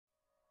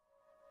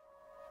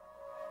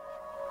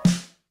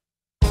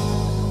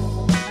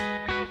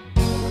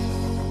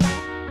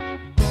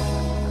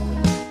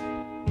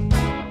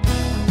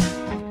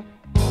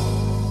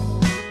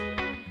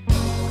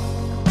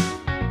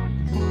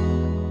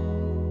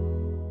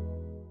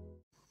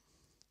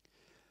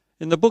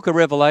In the book of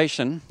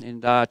Revelation,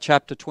 in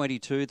chapter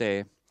 22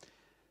 there,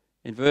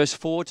 in verse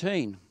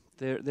 14,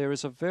 there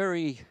is a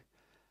very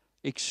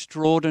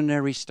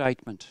extraordinary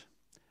statement.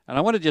 And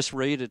I want to just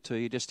read it to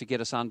you just to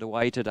get us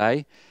underway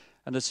today.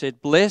 And it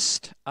said,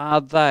 "Blessed are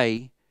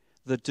they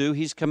that do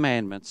his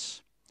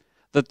commandments,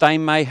 that they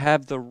may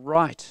have the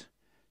right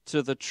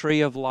to the tree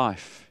of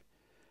life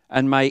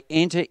and may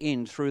enter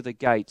in through the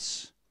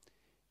gates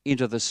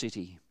into the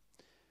city."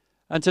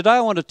 And today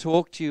I want to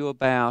talk to you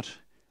about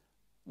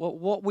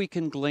what we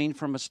can glean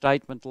from a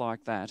statement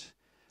like that.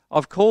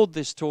 I've called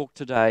this talk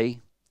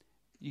today,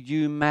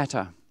 "You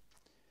Matter."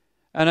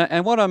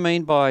 And what I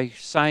mean by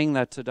saying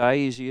that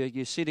today is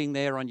you're sitting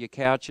there on your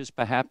couches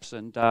perhaps,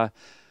 and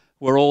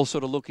we're all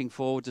sort of looking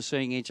forward to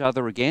seeing each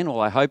other again,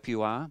 or I hope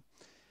you are.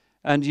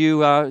 And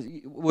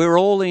we're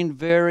all in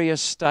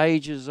various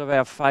stages of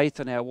our faith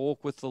and our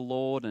walk with the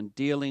Lord and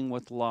dealing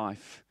with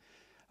life.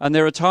 And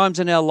there are times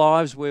in our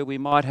lives where we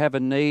might have a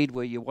need,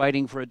 where you're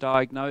waiting for a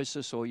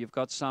diagnosis, or you've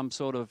got some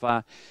sort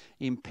of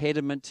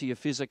impediment to your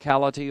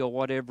physicality or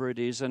whatever it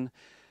is. And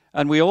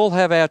we all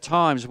have our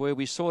times where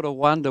we sort of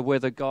wonder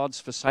whether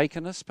God's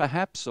forsaken us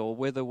perhaps, or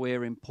whether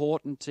we're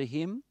important to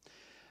Him.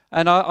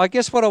 And I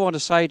guess what I want to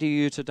say to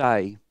you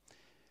today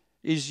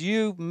is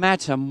you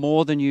matter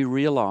more than you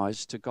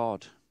realize to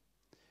God.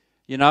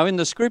 You know, in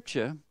the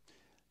Scripture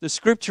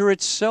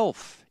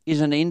itself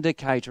is an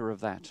indicator of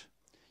that.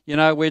 You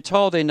know, we're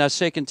told in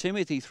 2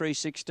 Timothy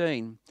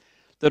 3:16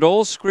 that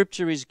all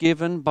Scripture is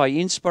given by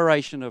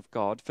inspiration of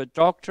God for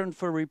doctrine,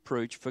 for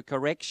reproof, for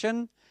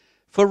correction,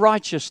 for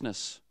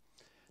righteousness.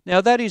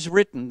 Now that is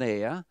written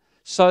there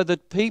so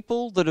that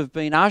people that have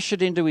been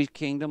ushered into His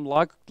kingdom,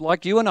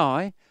 like you and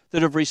I,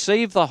 that have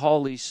received the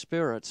Holy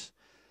Spirit,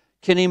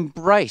 can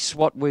embrace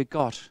what we've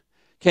got,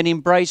 can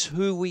embrace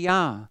who we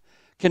are,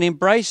 can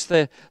embrace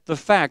the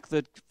fact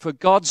that for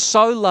God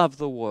so loved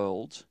the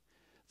world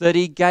that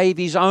He gave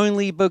His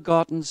only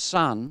begotten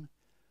Son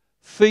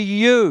for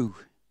you.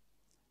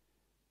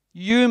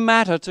 You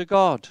matter to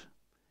God.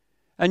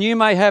 And you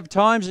may have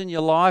times in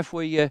your life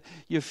where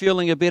you're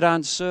feeling a bit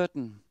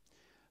uncertain.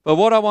 But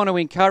what I want to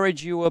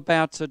encourage you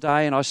about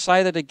today, and I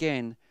say that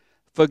again,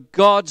 for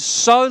God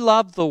so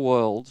loved the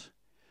world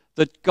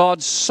that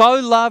God so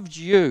loved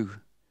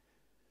you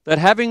that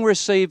having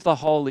received the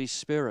Holy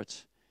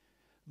Spirit,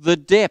 the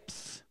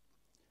depth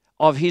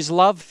of His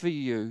love for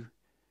you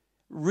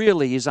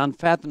really is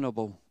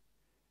unfathomable.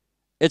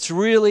 It's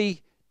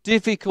really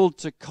difficult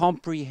to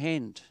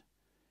comprehend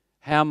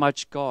how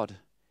much God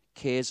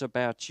cares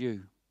about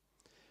you.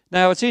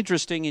 Now, it's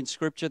interesting in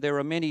Scripture, there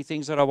are many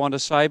things that I want to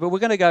say, but we're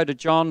going to go to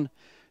John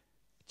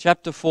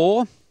chapter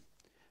 4,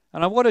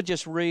 and I want to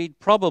just read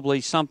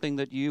probably something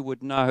that you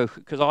would know,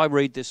 because I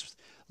read this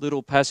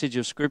little passage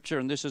of Scripture,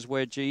 and this is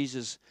where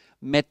Jesus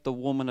met the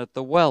woman at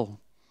the well.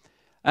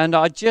 And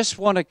I just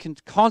want to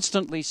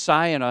constantly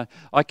say, and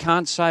I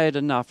can't say it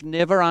enough,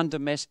 never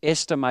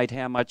underestimate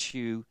how much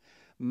you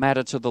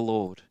matter to the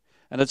Lord.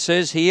 And it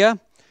says here,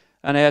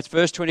 and it's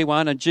verse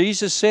 21, "And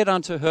Jesus said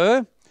unto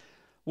her,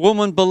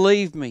 Woman,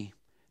 believe me,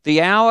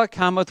 the hour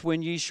cometh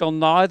when ye shall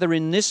neither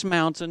in this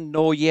mountain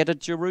nor yet at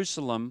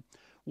Jerusalem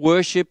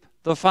worship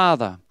the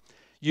Father.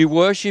 You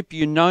worship,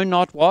 you know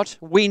not what.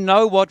 We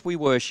know what we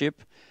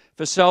worship,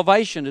 for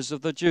salvation is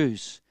of the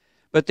Jews.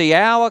 But the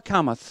hour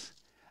cometh,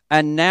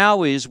 and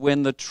now is,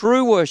 when the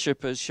true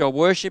worshippers shall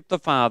worship the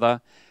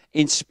Father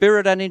in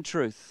spirit and in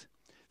truth.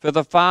 For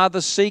the Father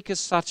seeketh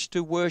such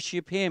to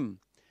worship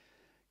Him.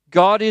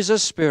 God is a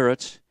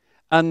spirit,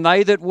 and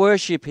they that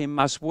worship Him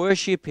must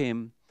worship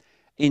Him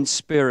in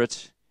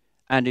spirit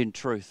and in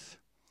truth."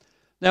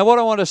 Now what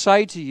I want to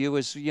say to you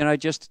is,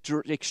 just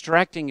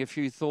extracting a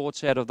few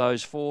thoughts out of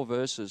those 4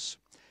 verses.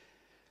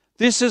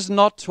 This is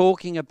not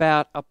talking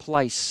about a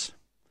place.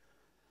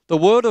 The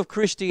word of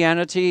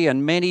Christianity,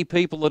 and many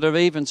people that are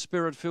even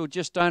Spirit-filled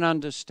just don't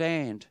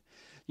understand,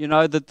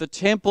 that the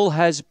temple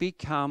has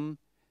become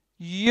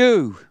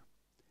you.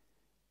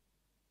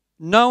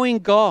 Knowing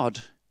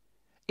God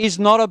is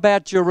not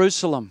about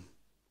Jerusalem.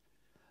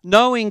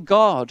 Knowing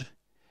God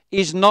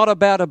is not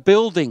about a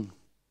building.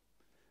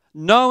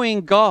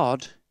 Knowing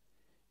God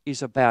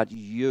is about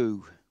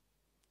you.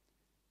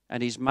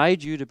 And He's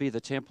made you to be the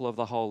temple of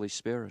the Holy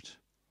Spirit.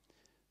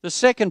 The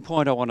second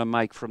point I want to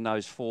make from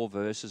those 4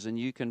 verses, and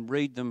you can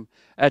read them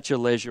at your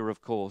leisure,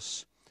 of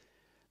course.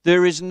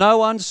 There is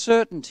no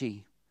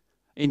uncertainty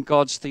in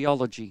God's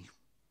theology.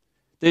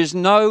 There's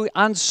no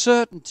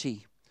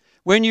uncertainty.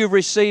 When you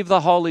receive the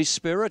Holy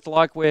Spirit,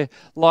 like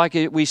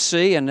we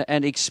see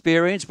and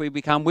experience, we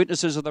become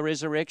witnesses of the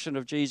resurrection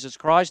of Jesus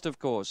Christ, of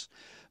course.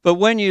 But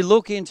when you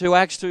look into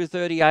Acts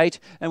 2:38,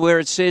 and where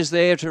it says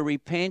there to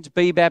repent,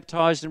 be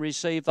baptized and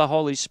receive the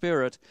Holy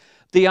Spirit,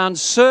 the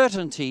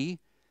uncertainty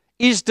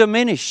is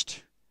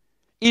diminished,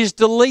 is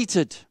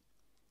deleted.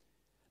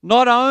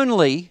 Not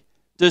only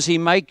does He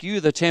make you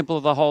the temple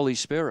of the Holy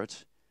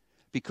Spirit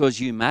because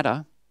you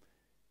matter,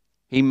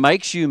 He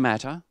makes you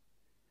matter,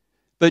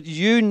 but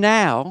you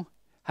now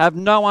have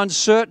no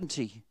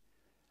uncertainty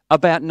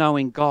about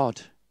knowing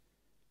God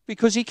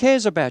because He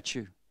cares about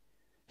you.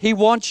 He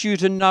wants you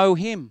to know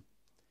Him.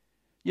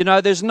 You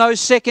know, there's no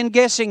second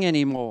guessing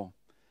anymore.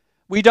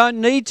 We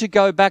don't need to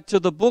go back to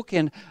the book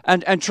and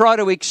try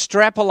to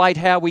extrapolate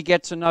how we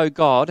get to know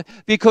God,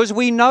 because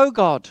we know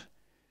God.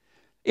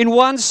 In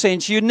one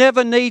sense, you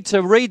never need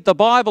to read the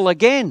Bible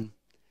again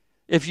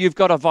if you've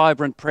got a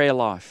vibrant prayer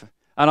life.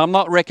 And I'm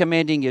not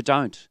recommending you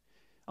don't.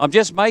 I'm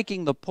just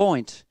making the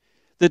point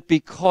that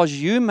because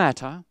you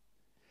matter,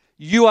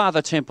 you are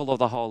the temple of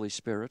the Holy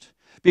Spirit.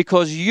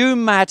 Because you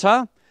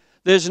matter,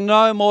 there's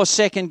no more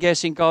second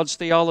guessing God's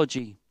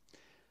theology.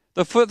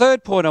 The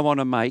third point I want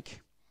to make,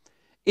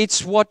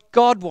 it's what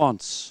God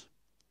wants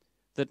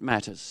that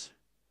matters.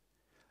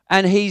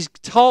 And He's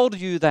told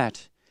you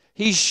that.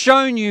 He's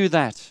shown you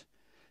that.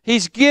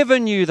 He's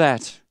given you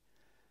that.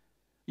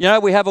 You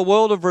know, we have a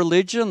world of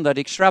religion that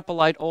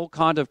extrapolate all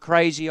kind of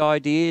crazy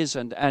ideas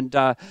and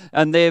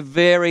their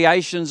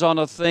variations on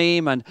a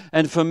theme.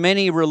 And for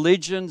many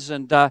religions,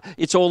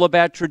 it's all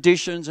about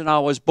traditions, and I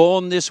was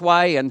born this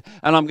way and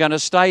I'm going to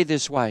stay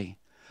this way.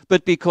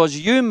 But because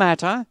you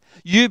matter,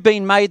 you've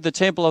been made the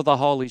temple of the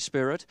Holy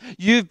Spirit.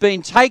 You've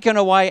been taken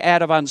away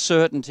out of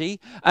uncertainty,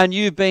 and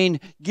you've been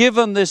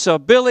given this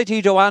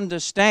ability to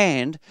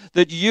understand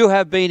that you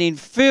have been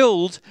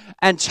infilled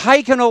and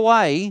taken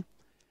away,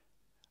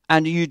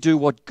 and you do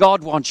what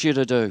God wants you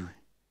to do.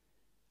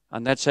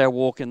 And that's our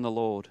walk in the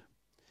Lord.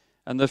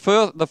 And the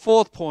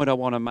fourth point I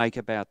want to make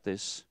about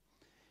this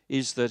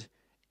is that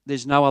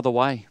there's no other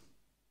way.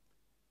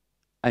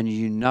 And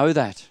you know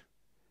that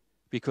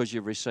because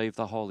you've received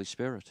the Holy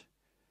Spirit.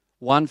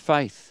 One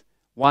faith,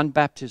 one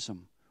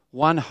baptism,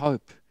 one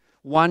hope,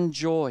 one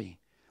joy,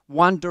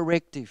 one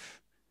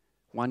directive,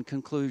 one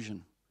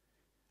conclusion.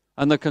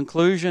 And the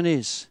conclusion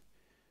is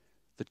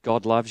that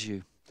God loves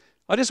you.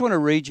 I just want to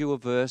read you a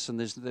verse, and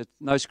there's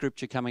no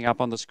scripture coming up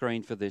on the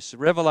screen for this.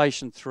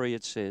 Revelation 3,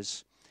 it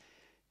says,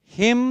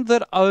 him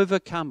that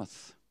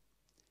overcometh,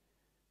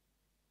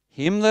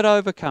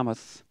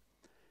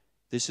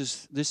 this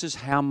is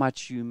how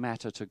much you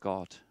matter to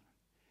God.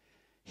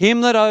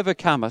 Him that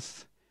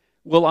overcometh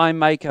will I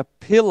make a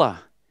pillar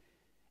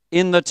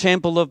in the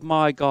temple of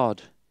my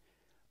God,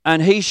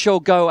 and he shall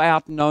go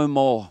out no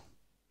more.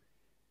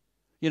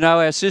 You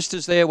know, our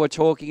sisters there were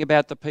talking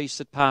about the peace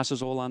that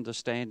passes all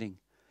understanding.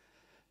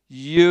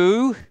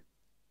 You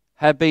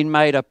have been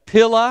made a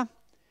pillar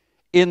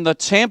in the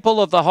temple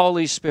of the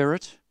Holy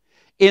Spirit,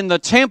 in the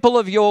temple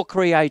of your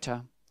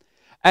Creator,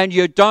 and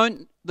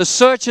the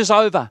search is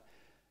over.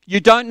 You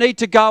don't need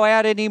to go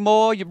out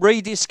anymore. You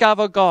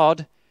rediscover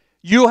God.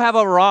 You have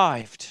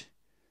arrived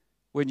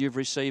when you've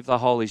received the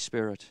Holy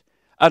Spirit.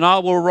 And I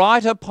will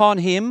write upon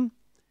him,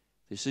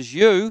 this is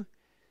you,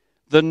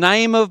 the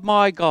name of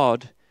my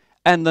God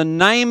and the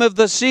name of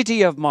the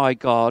city of my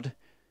God,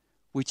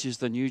 which is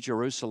the New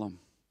Jerusalem.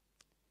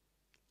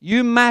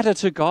 You matter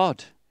to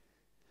God.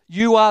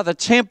 You are the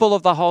temple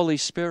of the Holy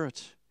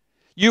Spirit.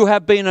 You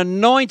have been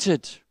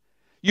anointed.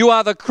 You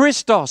are the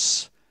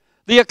Christos,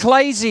 the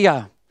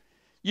ecclesia.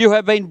 You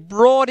have been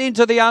brought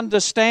into the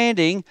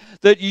understanding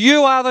that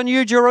you are the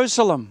New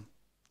Jerusalem.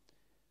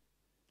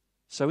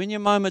 So in your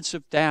moments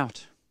of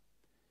doubt,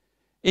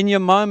 in your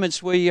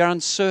moments where you're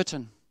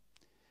uncertain,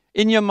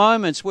 in your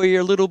moments where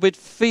you're a little bit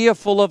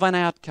fearful of an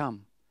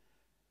outcome,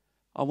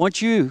 I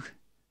want you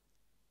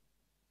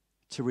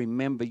to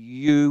remember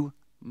you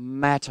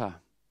matter.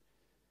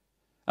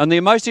 And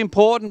the most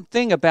important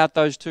thing about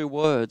those two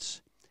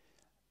words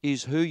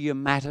is who you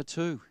matter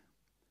to.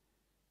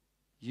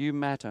 You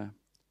matter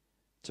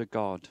to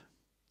God.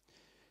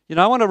 You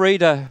know, we're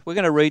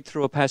going to read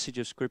through a passage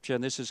of Scripture,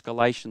 and this is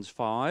Galatians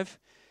 5.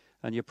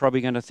 And you're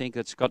probably going to think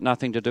it's got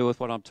nothing to do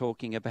with what I'm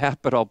talking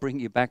about, but I'll bring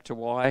you back to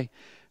why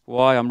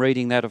I'm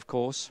reading that, of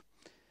course.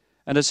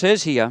 And it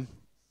says here,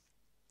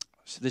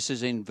 so this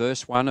is in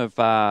verse 1 of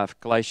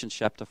Galatians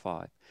chapter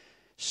 5.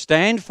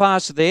 Stand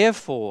fast,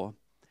 therefore,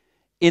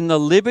 in the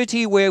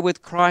liberty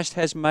wherewith Christ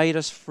has made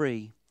us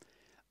free,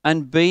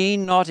 and be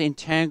not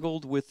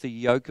entangled with the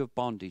yoke of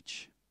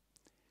bondage.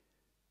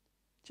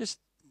 Just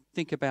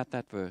think about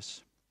that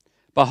verse.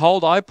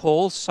 Behold, I,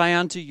 Paul, say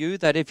unto you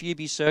that if ye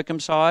be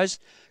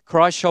circumcised,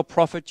 Christ shall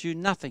profit you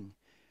nothing.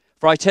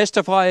 For I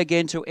testify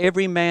again to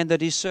every man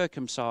that is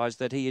circumcised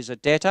that he is a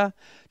debtor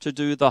to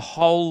do the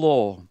whole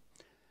law.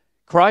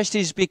 Christ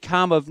is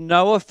become of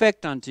no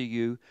effect unto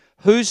you.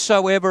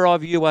 Whosoever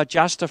of you are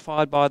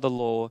justified by the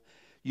law,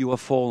 you are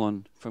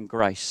fallen from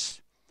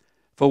grace.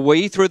 For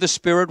we through the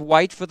Spirit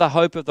wait for the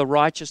hope of the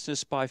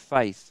righteousness by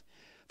faith.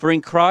 For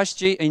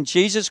in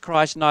Jesus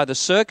Christ neither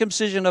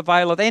circumcision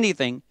availeth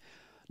anything,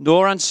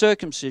 nor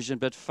uncircumcision,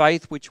 but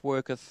faith which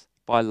worketh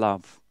by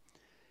love.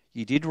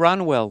 Ye did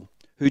run well.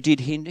 Who did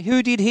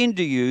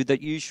hinder you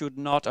that you should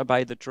not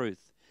obey the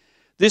truth?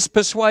 This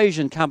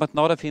persuasion cometh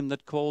not of him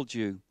that called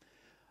you.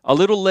 A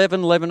little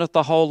leaven leaveneth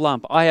the whole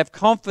lump. I have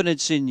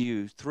confidence in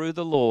you through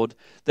the Lord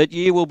that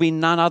ye will be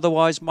none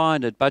otherwise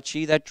minded, but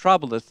she that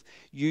troubleth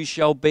you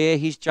shall bear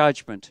his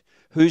judgment,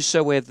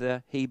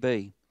 whosoever he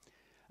be.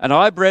 And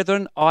I,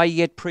 brethren, I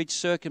yet preach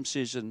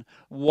circumcision.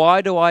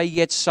 Why do I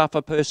yet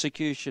suffer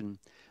persecution?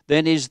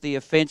 Then is the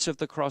offence of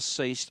the cross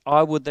ceased.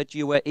 I would that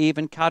you were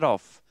even cut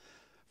off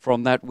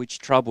from that which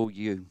trouble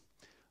you.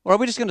 All right,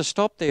 we're just going to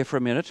stop there for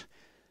a minute.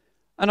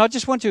 And I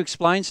just want to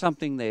explain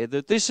something there,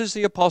 that this is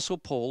the Apostle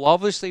Paul,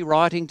 obviously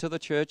writing to the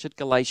church at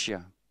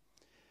Galatia.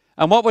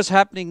 And what was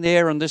happening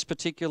there in this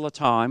particular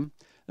time,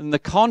 in the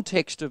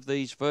context of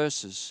these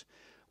verses,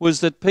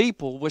 was that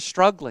people were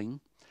struggling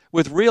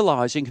with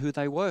realizing who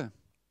they were.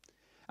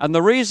 And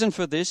the reason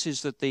for this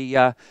is that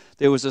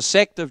there was a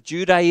sect of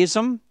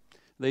Judaism.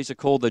 These are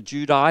called the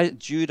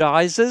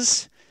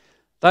Judaizers.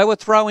 They were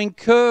throwing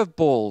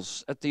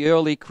curveballs at the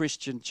early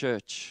Christian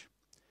church.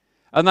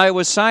 And they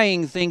were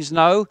saying things,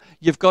 no,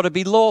 you've got to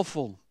be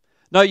lawful.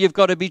 No, you've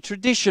got to be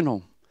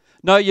traditional.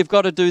 No, you've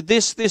got to do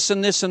this, this,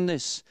 and this, and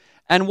this.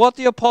 And what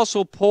the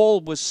Apostle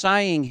Paul was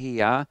saying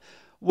here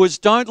was,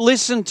 don't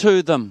listen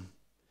to them.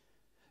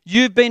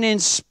 You've been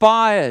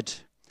inspired.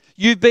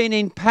 You've been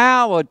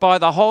empowered by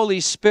the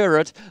Holy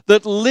Spirit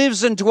that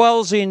lives and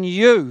dwells in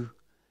you.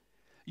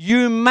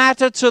 You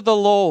matter to the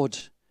Lord.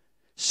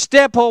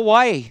 Step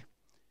away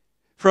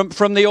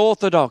from the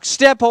orthodox.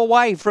 Step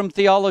away from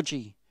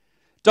theology.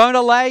 Don't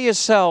allow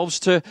yourselves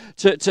to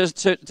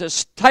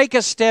take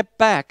a step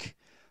back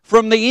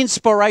from the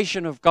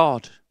inspiration of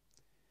God.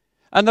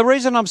 And the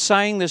reason I'm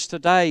saying this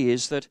today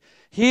is that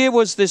here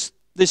was this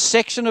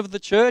section of the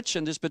church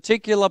and this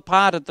particular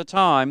part at the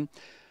time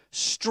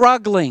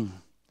struggling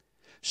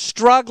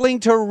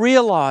to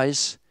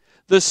realize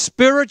the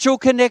spiritual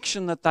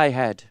connection that they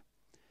had.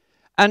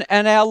 And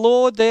our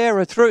Lord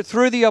there,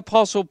 through the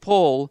Apostle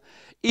Paul,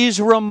 is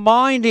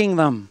reminding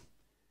them,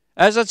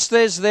 as it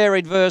says there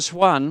in verse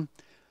 1,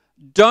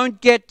 don't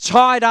get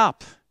tied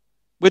up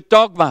with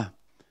dogma.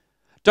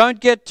 Don't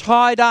get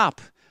tied up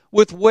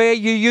with where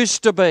you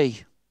used to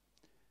be.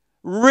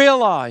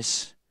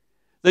 Realize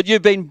that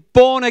you've been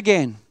born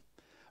again.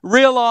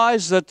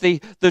 Realize that the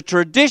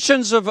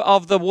traditions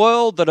of the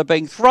world that are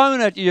being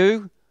thrown at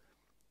you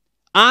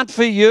aren't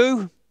for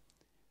you.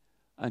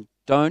 And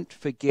don't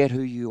forget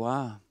who you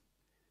are,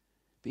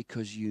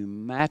 because you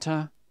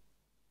matter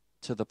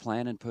to the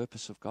plan and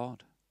purpose of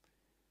God.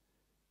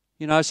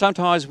 You know,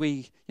 sometimes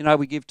we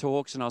give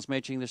talks, and I was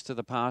mentioning this to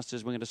the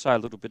pastors. We're going to say a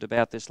little bit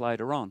about this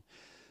later on.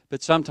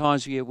 But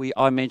sometimes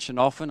I mention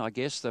often, I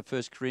guess, the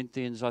 1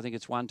 Corinthians, I think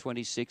it's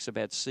 1:26,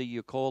 about see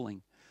your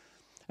calling.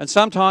 And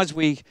sometimes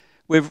we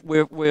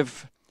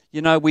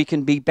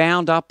can be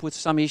bound up with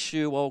some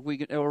issue or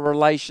a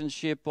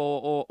relationship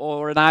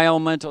or an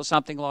ailment or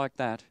something like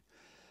that.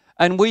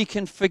 And we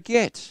can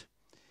forget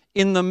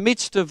in the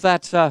midst of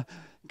that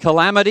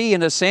calamity,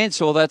 in a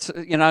sense, or that's,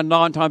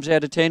 9 times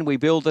out of 10, we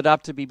build it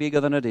up to be bigger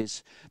than it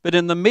is. But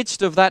in the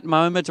midst of that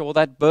moment or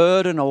that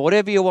burden or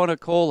whatever you want to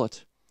call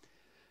it,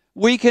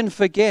 we can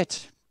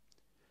forget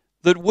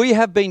that we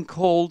have been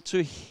called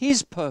to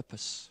His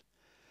purpose.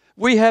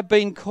 We have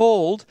been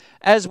called,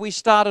 as we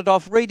started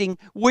off reading,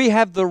 we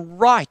have the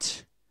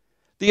right,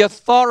 the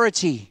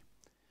authority,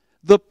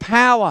 the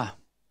power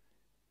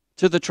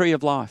to the tree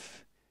of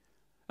life.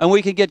 And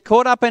we can get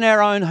caught up in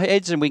our own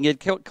heads, and we can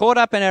get caught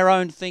up in our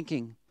own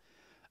thinking.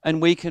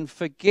 And we can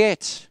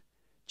forget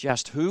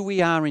just who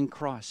we are in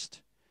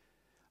Christ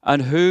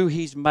and who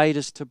He's made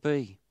us to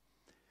be.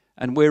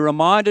 And we're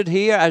reminded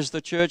here, as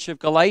the church of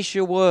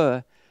Galatia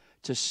were,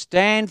 to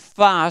stand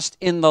fast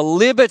in the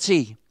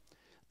liberty,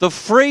 the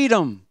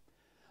freedom,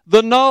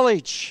 the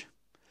knowledge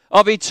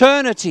of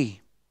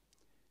eternity,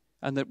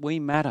 and that we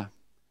matter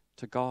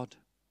to God.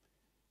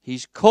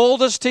 He's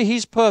called us to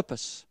His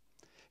purpose.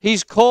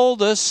 He's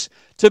called us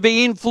to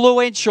be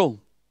influential.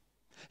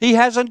 He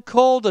hasn't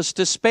called us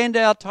to spend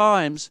our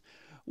times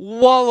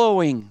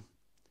wallowing.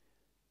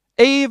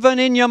 Even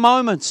in your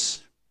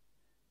moments,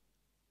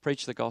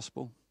 preach the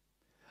gospel.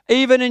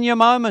 Even in your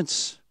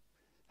moments,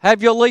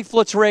 have your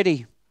leaflets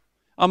ready.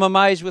 I'm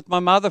amazed with my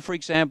mother, for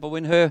example,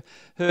 in her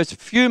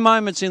few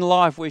moments in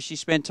life where she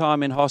spent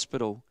time in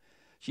hospital,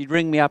 she'd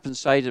ring me up and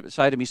say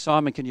to me,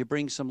 Simon, can you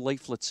bring some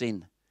leaflets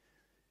in?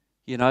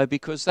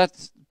 Because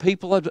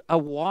people are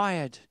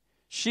wired.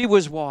 She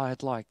was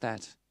wired like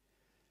that.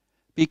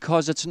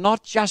 Because it's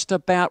not just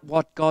about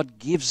what God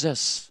gives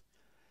us.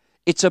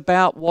 It's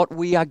about what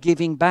we are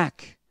giving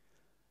back.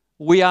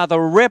 We are the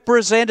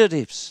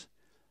representatives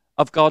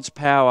of God's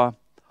power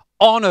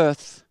on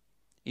earth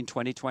in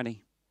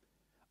 2020.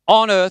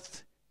 On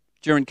earth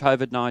during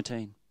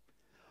COVID-19.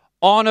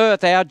 On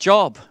earth, our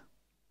job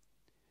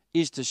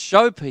is to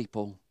show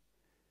people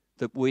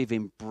that we've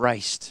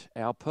embraced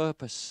our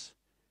purpose.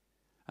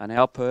 And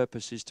our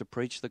purpose is to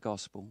preach the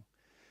gospel.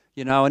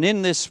 And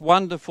in this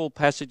wonderful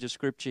passage of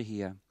Scripture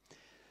here,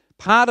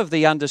 part of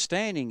the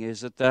understanding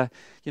is that,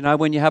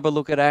 when you have a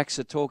look at Acts,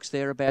 it talks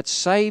there about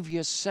save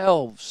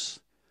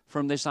yourselves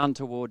from this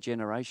untoward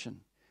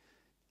generation.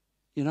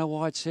 You know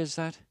why it says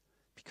that?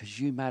 Because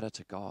you matter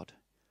to God.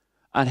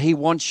 And He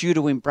wants you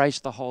to embrace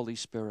the Holy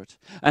Spirit.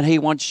 And He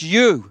wants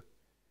you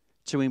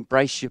to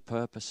embrace your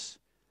purpose.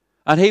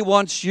 And He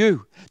wants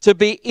you to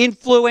be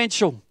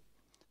influential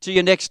to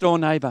your next door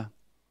neighbour.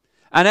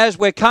 And as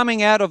we're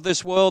coming out of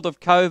this world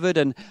of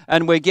COVID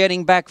and we're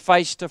getting back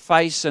face to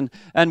face and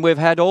we've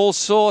had all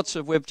sorts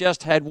of, we've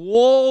just had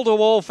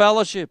wall-to-wall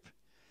fellowship.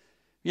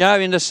 You know,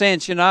 in a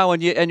sense, you know,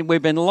 and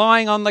we've been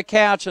lying on the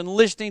couch and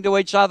listening to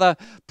each other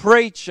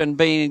preach and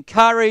being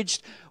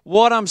encouraged.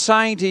 What I'm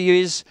saying to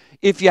you is,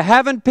 if you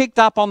haven't picked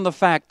up on the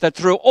fact that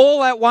through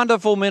all that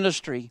wonderful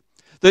ministry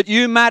that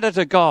you matter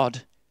to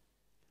God,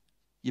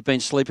 you've been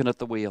sleeping at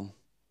the wheel.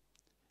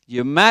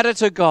 You matter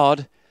to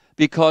God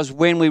because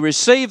when we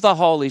receive the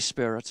Holy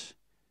Spirit,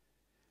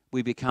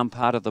 we become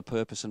part of the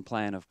purpose and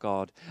plan of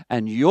God.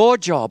 And your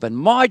job and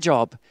my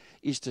job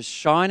is to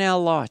shine our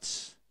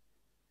lights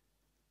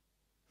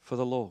for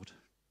the Lord.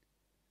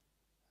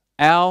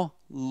 Our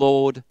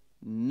Lord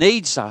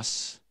needs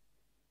us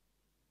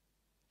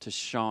to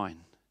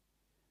shine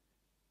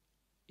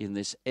in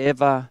this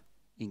ever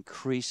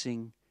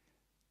increasing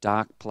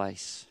dark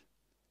place.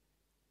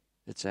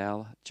 It's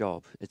our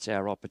job. It's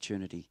our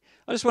opportunity.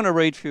 I just want to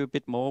read for you a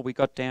bit more. We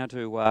got down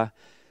to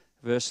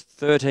verse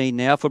 13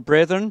 now. For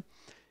brethren,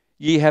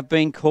 ye have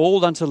been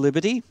called unto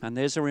liberty, and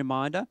there's a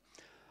reminder.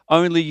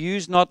 Only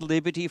use not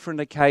liberty for an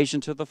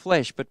occasion to the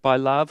flesh, but by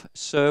love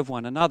serve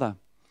one another.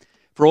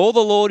 For all the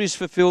Lord is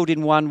fulfilled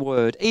in one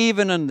word,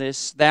 even in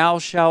this, thou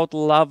shalt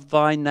love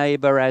thy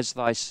neighbour as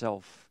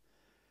thyself.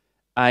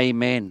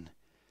 Amen.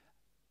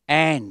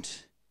 And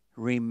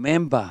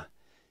remember,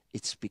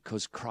 it's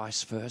because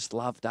Christ first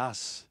loved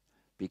us,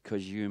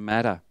 because you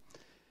matter.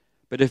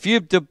 But if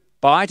you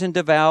bite and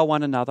devour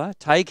one another,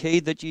 take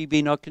heed that ye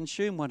be not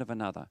consumed one of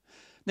another.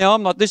 Now,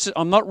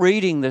 I'm not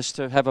reading this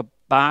to have a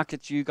bark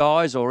at you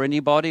guys or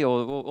anybody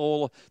or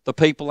all the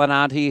people that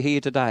aren't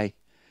here today.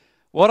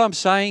 What I'm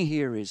saying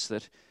here is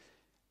that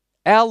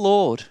our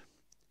Lord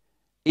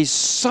is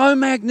so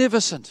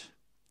magnificent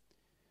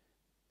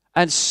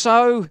and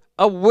so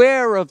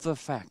aware of the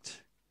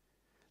fact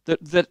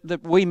that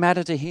we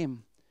matter to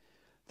him,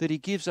 that he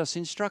gives us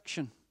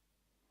instruction.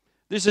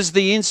 This is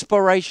the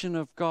inspiration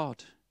of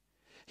God.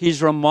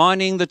 He's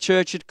reminding the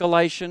church at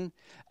Galatians,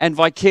 and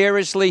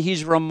vicariously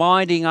he's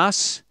reminding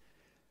us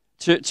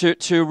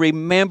to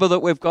remember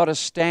that we've got to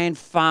stand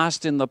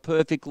fast in the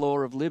perfect law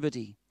of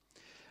liberty.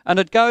 And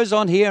it goes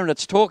on here, and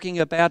it's talking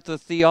about the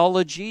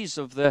theologies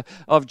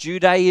of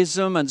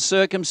Judaism and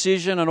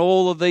circumcision and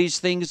all of these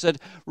things that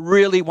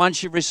really,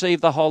 once you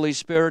receive the Holy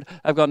Spirit,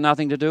 have got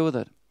nothing to do with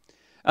it.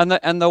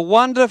 And the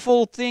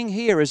wonderful thing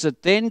here is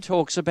it then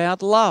talks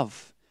about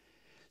love.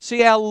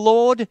 See, our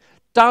Lord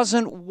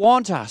doesn't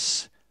want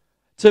us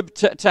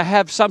to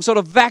have some sort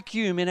of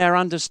vacuum in our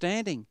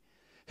understanding.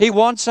 He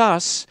wants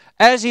us,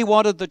 as he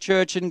wanted the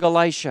church in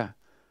Galatia,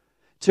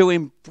 to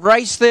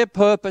embrace their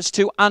purpose,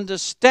 to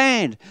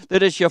understand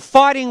that as you're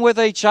fighting with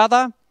each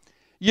other,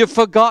 you've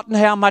forgotten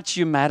how much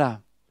you matter.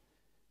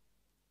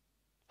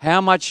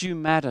 How much you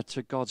matter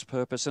to God's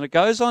purpose. And it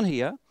goes on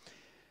here.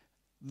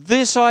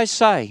 This I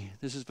say,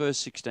 this is verse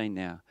 16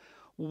 now,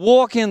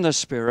 walk in the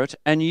Spirit,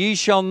 and ye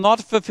shall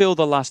not fulfill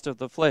the lust of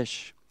the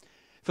flesh.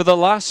 For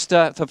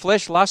the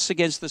flesh lusts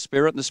against the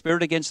Spirit, and the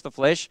Spirit against the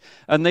flesh,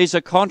 and these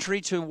are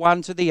contrary to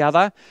one to the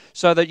other,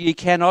 so that ye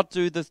cannot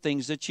do the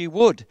things that ye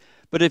would.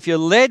 But if you're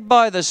led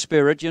by the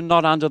Spirit, you're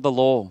not under the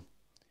law.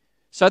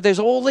 So there's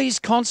all these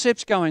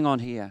concepts going on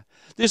here.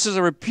 This is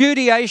a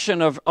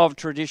repudiation of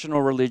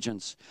traditional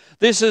religions.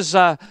 This is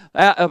the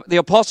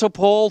Apostle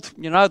Paul,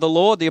 the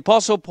Lord, the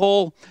Apostle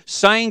Paul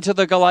saying to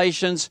the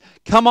Galatians,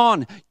 come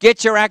on,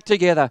 get your act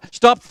together.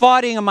 Stop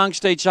fighting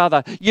amongst each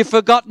other. You've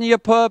forgotten your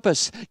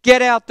purpose.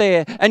 Get out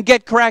there and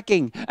get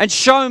cracking and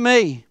show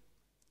me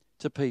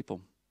to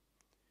people.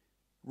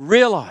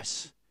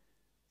 Realize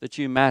that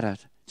you matter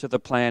to the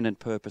plan and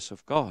purpose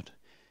of God.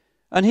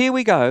 And here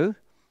we go.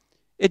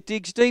 It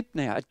digs deep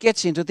now. It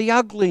gets into the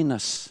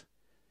ugliness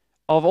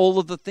of all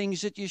of the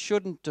things that you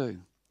shouldn't do.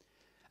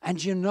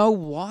 And you know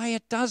why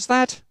it does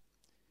that?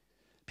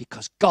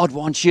 Because God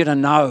wants you to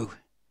know.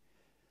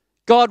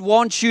 God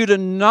wants you to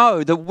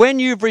know that when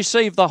you've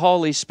received the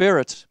Holy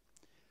Spirit,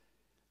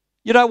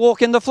 you don't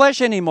walk in the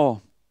flesh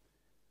anymore.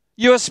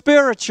 You are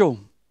spiritual.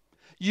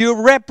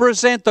 You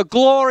represent the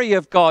glory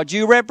of God.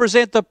 You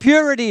represent the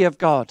purity of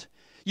God.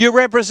 You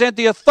represent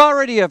the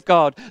authority of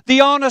God,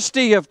 the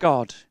honesty of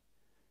God,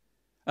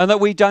 and that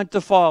we don't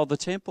defile the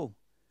temple.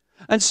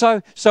 And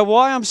so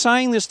why I'm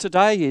saying this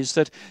today is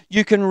that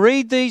you can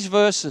read these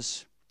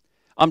verses.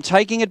 I'm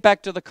taking it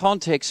back to the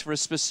context for a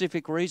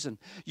specific reason.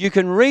 You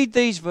can read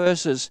these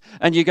verses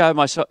and you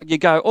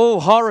go,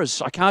 oh,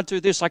 horrors, I can't do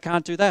this, I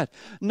can't do that.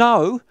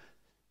 No,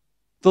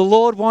 the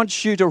Lord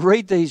wants you to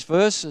read these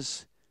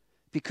verses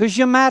because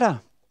you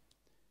matter.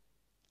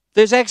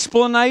 There's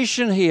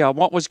explanation here on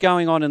what was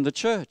going on in the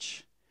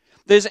church.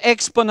 There's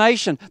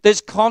explanation.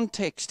 There's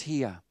context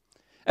here.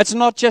 It's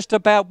not just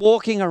about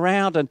walking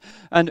around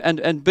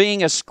and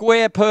being a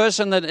square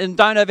person and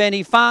don't have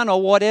any fun or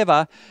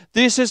whatever.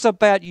 This is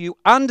about you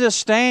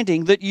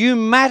understanding that you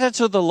matter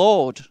to the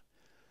Lord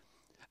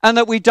and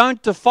that we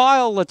don't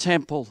defile the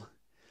temple,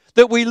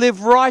 that we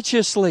live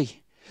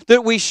righteously,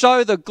 that we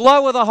show the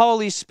glow of the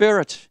Holy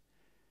Spirit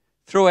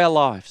through our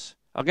lives.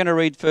 I'm going to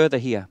read further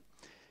here.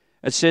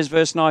 It says,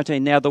 verse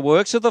 19, now the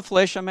works of the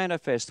flesh are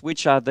manifest,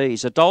 which are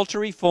these: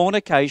 adultery,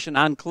 fornication,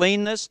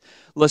 uncleanness,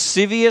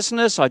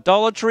 lasciviousness,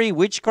 idolatry,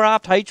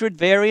 witchcraft, hatred,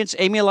 variance,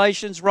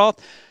 emulations, wrath,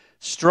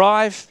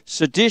 strife,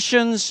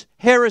 seditions,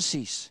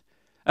 heresies.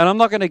 And I'm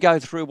not going to go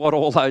through what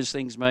all those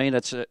things mean.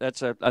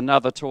 That's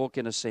another talk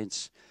in a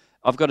sense.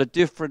 I've got a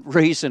different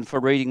reason for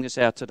reading this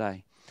out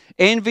today.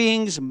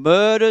 Envyings,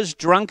 murders,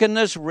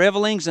 drunkenness,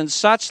 revellings, and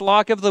such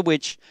like of the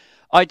which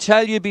I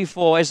tell you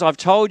before, as I've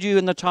told you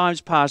in the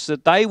times past,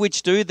 that they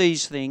which do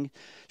these things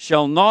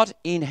shall not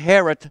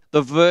inherit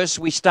the verse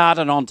we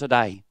started on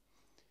today,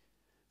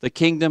 the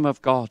kingdom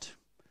of God.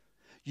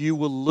 You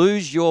will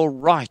lose your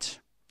right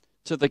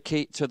to the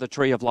key, to the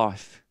tree of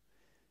life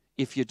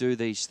if you do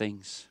these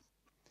things.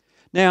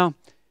 Now,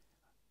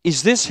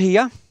 is this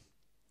here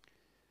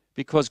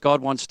because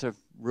God wants to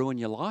ruin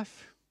your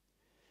life?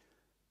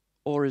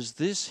 Or is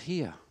this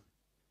here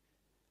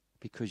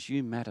because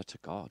you matter to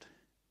God?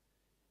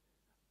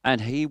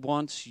 And He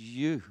wants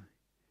you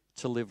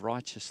to live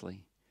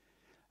righteously.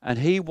 And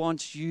He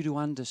wants you to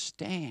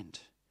understand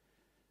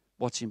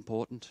what's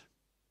important.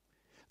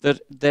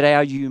 That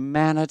our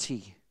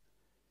humanity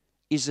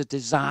is a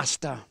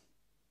disaster.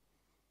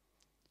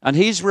 And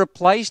He's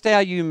replaced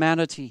our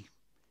humanity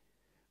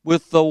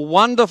with the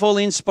wonderful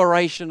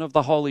inspiration of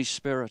the Holy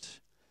Spirit.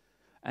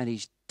 And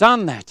He's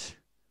done that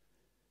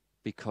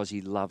because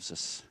He loves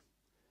us.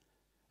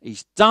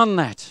 He's done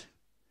that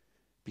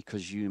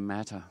because you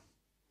matter.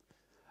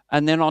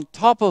 And then on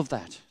top of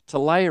that, to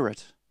layer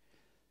it,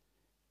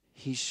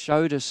 He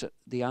showed us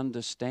the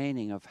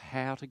understanding of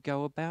how to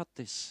go about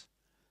this.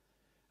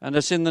 And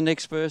it's in the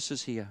next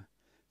verses here.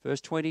 Verse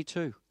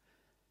 22.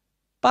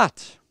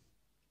 But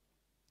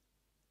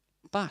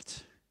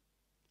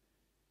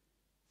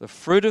the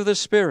fruit of the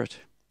Spirit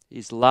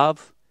is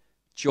love,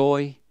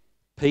 joy,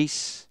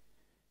 peace,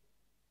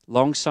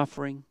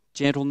 long-suffering,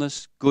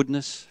 gentleness,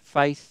 goodness,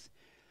 faith,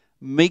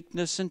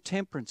 meekness, and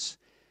temperance.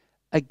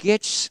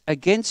 Against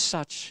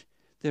such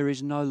there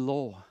is no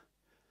law.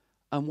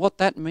 And what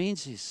that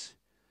means is,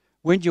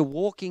 when you're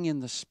walking in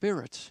the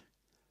Spirit,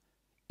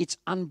 it's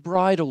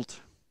unbridled.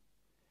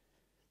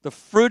 The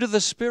fruit of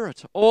the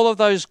Spirit, all of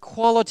those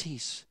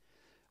qualities,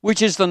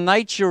 which is the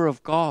nature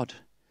of God.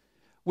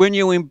 When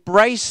you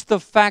embrace the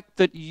fact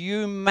that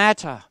you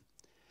matter,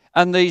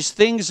 and these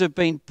things have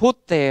been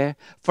put there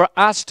for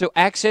us to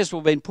access,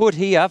 or been put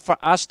here for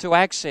us to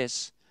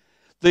access,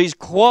 these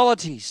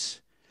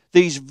qualities,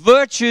 these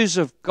virtues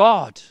of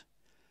God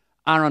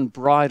are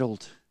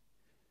unbridled.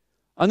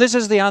 And this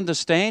is the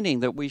understanding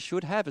that we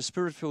should have as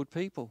Spirit-filled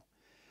people.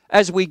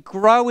 As we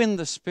grow in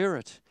the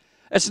Spirit,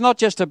 it's not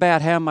just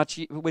about how much,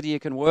 whether you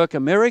can work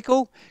a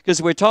miracle,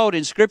 because we're told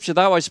in Scripture,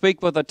 though I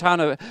speak with the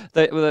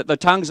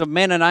tongues of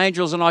men and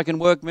angels and I can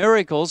work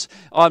miracles,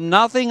 I'm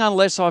nothing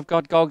unless I've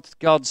got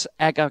God's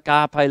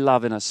agape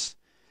love in us.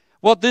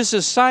 What this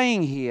is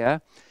saying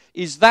here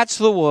is that's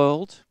the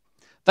world.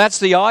 That's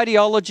the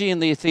ideology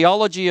and the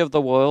theology of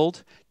the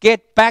world.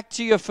 Get back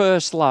to your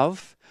first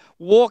love.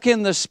 Walk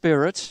in the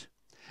Spirit.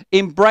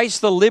 Embrace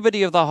the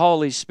liberty of the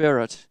Holy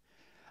Spirit.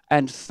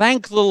 And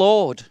thank the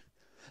Lord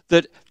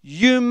that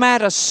you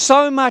matter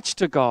so much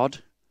to God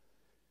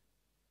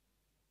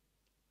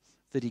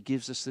that He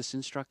gives us this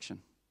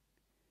instruction.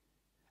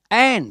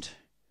 And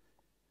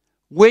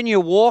when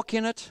you walk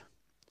in it,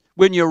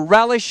 when you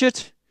relish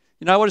it,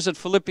 you know, what is it,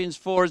 Philippians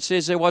 4, it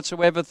says there,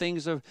 whatsoever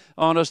things are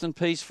honest and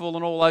peaceful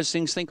and all those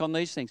things, think on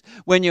these things.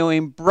 When you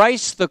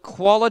embrace the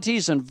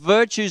qualities and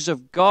virtues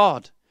of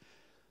God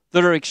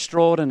that are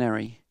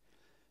extraordinary,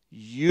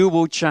 you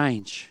will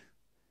change.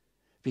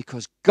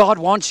 Because God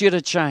wants you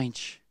to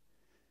change.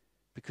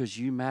 Because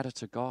you matter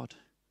to God.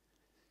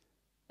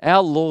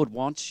 Our Lord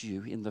wants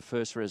you in the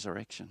first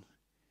resurrection.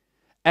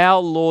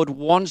 Our Lord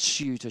wants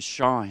you to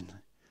shine.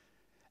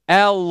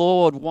 Our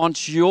Lord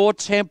wants your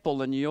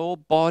temple and your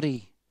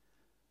body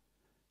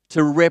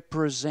to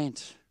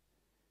represent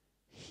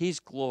His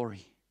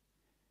glory.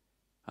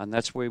 And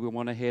that's where we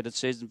want to head. It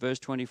says in verse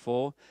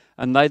 24,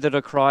 and they that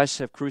are Christ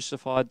have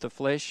crucified the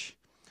flesh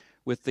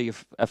with the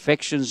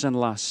affections and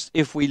lusts.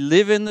 If we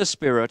live in the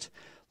Spirit,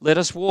 let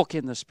us walk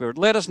in the Spirit.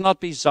 Let us not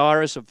be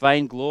desirous of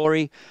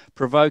vainglory,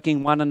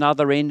 provoking one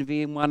another,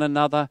 envying one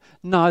another.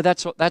 No,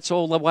 that's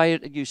all the way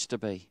it used to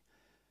be.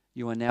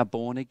 You are now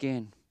born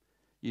again.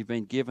 You've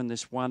been given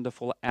this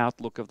wonderful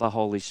outlook of the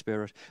Holy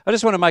Spirit. I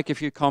just want to make a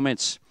few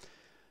comments.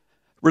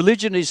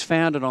 Religion is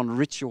founded on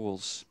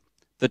rituals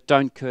that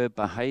don't curb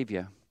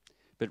behaviour,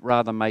 but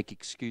rather make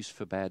excuse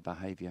for bad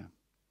behaviour.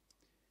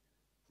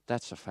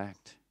 That's a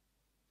fact.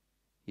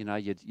 You know,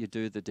 you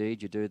do the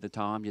deed, you do the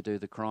time, you do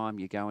the crime,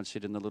 you go and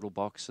sit in the little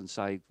box and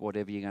say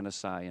whatever you're going to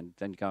say and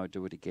then go and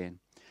do it again.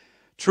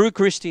 True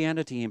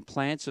Christianity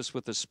implants us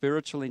with a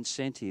spiritual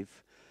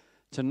incentive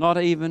to not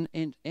even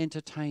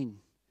entertain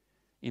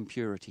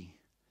impurity.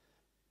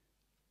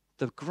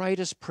 The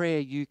greatest prayer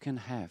you can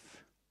have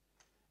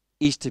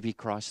is to be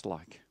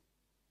Christ-like.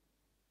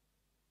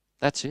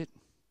 That's it.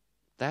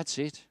 That's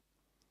it.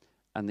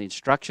 And the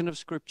instruction of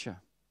Scripture,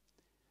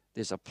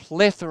 there's a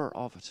plethora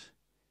of it.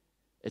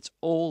 It's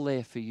all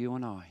there for you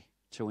and I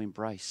to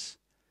embrace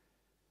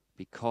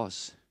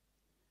because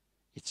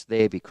it's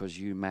there because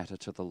you matter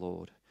to the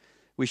Lord.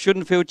 We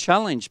shouldn't feel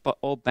challenged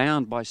or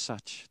bound by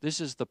such. This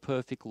is the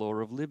perfect law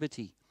of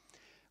liberty.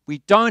 We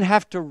don't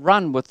have to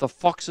run with the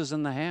foxes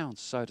and the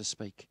hounds, so to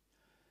speak.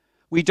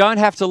 We don't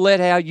have to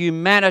let our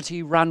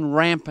humanity run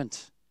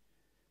rampant.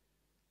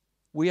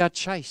 We are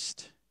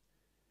chaste.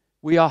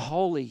 We are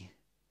holy.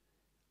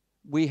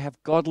 We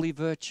have godly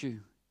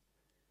virtue.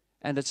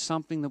 And it's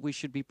something that we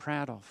should be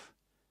proud of.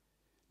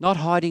 Not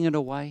hiding it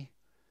away.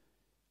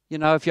 You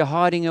know, if you're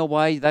hiding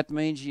away, that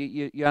means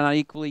you're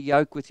unequally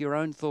yoked with your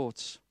own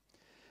thoughts.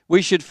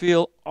 We should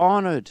feel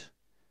honored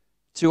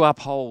to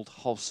uphold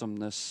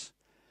wholesomeness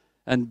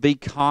and be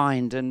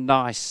kind and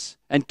nice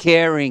and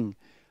caring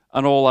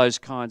and all those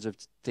kinds of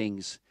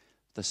things.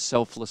 The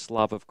selfless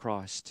love of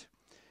Christ.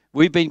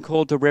 We've been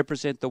called to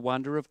represent the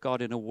wonder of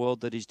God in a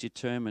world that is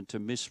determined to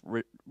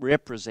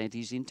misrepresent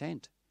His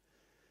intent.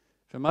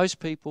 For most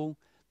people,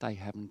 they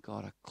haven't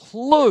got a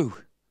clue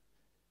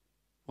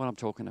what I'm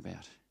talking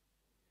about.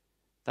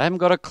 They haven't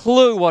got a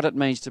clue what it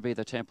means to be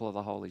the temple of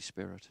the Holy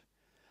Spirit.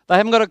 They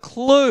haven't got a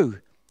clue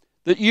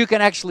that you can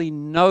actually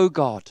know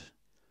God.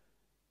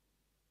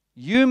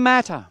 You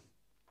matter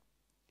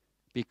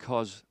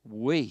because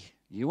we,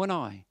 you and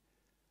I,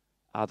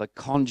 are the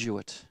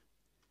conduit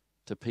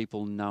to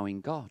people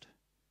knowing God.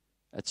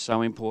 It's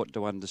so important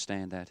to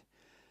understand that.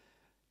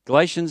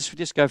 Galatians,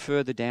 just go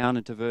further down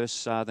into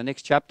the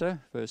next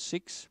chapter, verse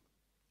 6.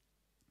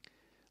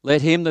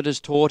 Let him that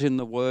is taught in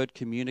the word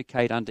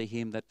communicate unto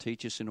him that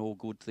teacheth in all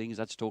good things.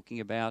 That's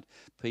talking about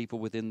people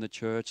within the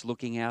church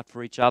looking out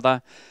for each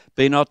other.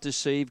 Be not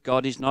deceived,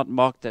 God is not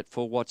mocked, that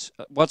for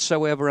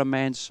whatsoever a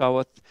man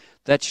soweth,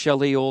 that shall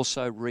he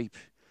also reap.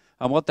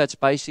 And what that's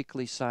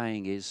basically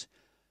saying is,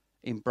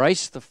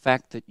 embrace the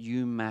fact that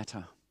you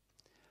matter.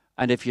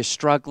 And if you're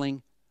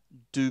struggling,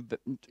 do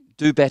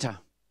better.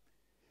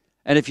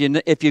 And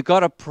if you've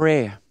got a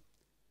prayer,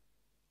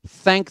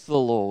 thank the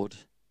Lord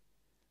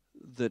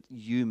that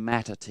you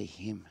matter to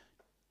Him.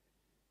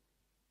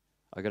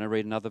 I'm going to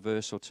read another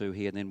verse or two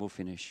here and then we'll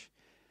finish.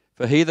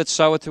 For he that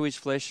soweth to his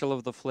flesh shall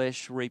of the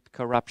flesh reap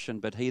corruption,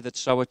 but he that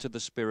soweth to the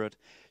Spirit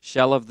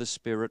shall of the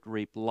Spirit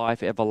reap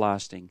life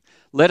everlasting.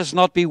 Let us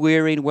not be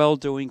weary in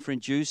well-doing, for in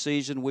due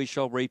season we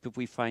shall reap if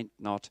we faint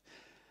not.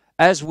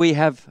 As we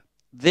have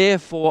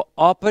therefore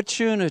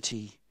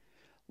opportunity,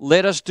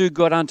 let us do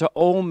good unto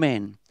all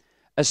men,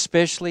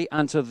 especially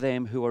unto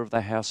them who are of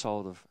the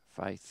household of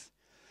faith.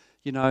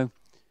 You know,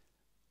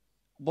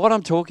 what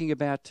I'm talking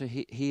about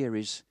here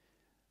is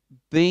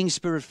being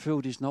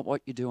Spirit-filled is not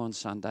what you do on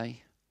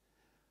Sunday.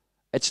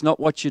 It's not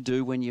what you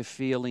do when you're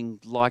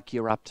feeling like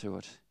you're up to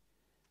it.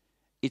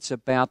 It's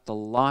about the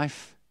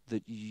life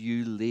that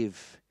you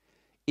live.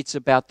 It's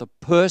about the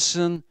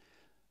person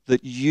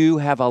that you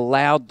have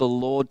allowed the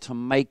Lord to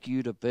make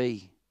you to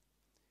be.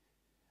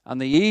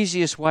 And the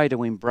easiest way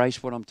to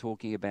embrace what I'm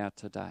talking about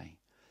today,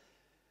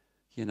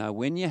 you know,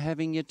 when you're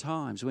having your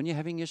times, when you're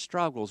having your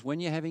struggles, when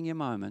you're having your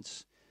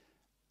moments,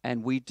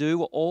 and we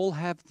do all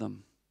have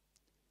them,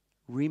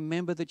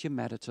 remember that you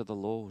matter to the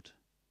Lord.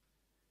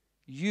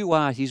 You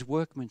are His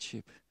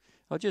workmanship.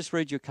 I'll just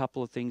read you a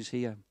couple of things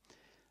here.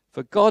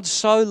 For God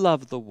so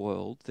loved the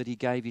world that He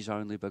gave His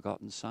only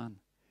begotten Son.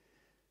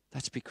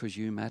 That's because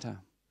you matter.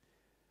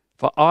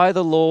 For I,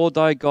 the Lord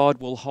thy God,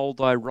 will hold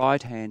thy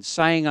right hand,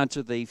 saying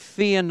unto thee,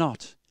 fear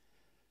not,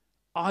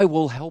 I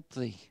will help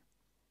thee.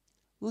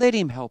 Let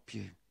Him help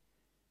you,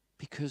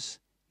 because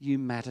you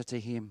matter to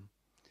Him.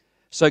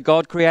 So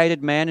God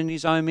created man in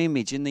His own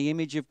image. In the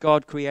image of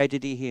God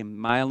created He him,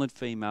 male and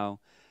female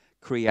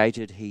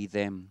created He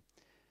them.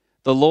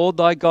 The Lord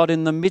thy God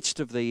in the midst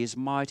of thee is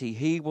mighty.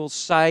 He will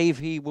save,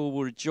 He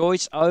will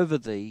rejoice over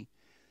thee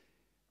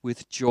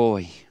with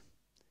joy.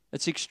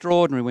 It's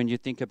extraordinary when you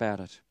think about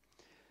it.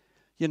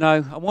 You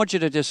know, I want you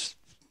to just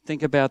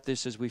think about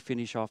this as we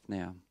finish off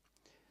now.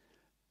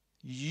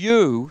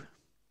 You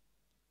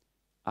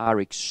are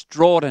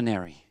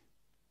extraordinary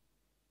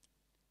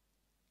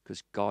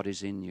because God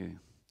is in you.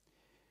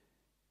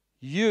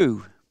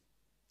 You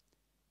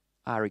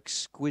are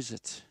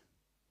exquisite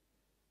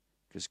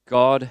because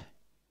God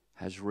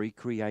has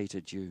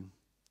recreated you.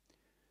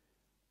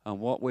 And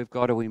what we've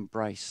got to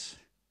embrace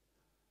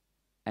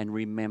and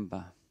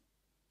remember,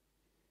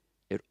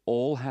 it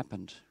all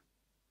happened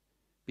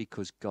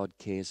because God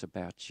cares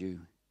about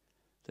you.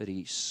 That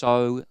He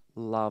so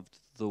loved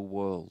the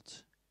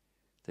world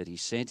that He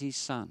sent His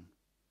Son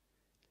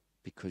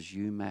because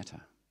you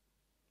matter.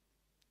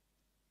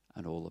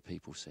 And all the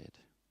people said,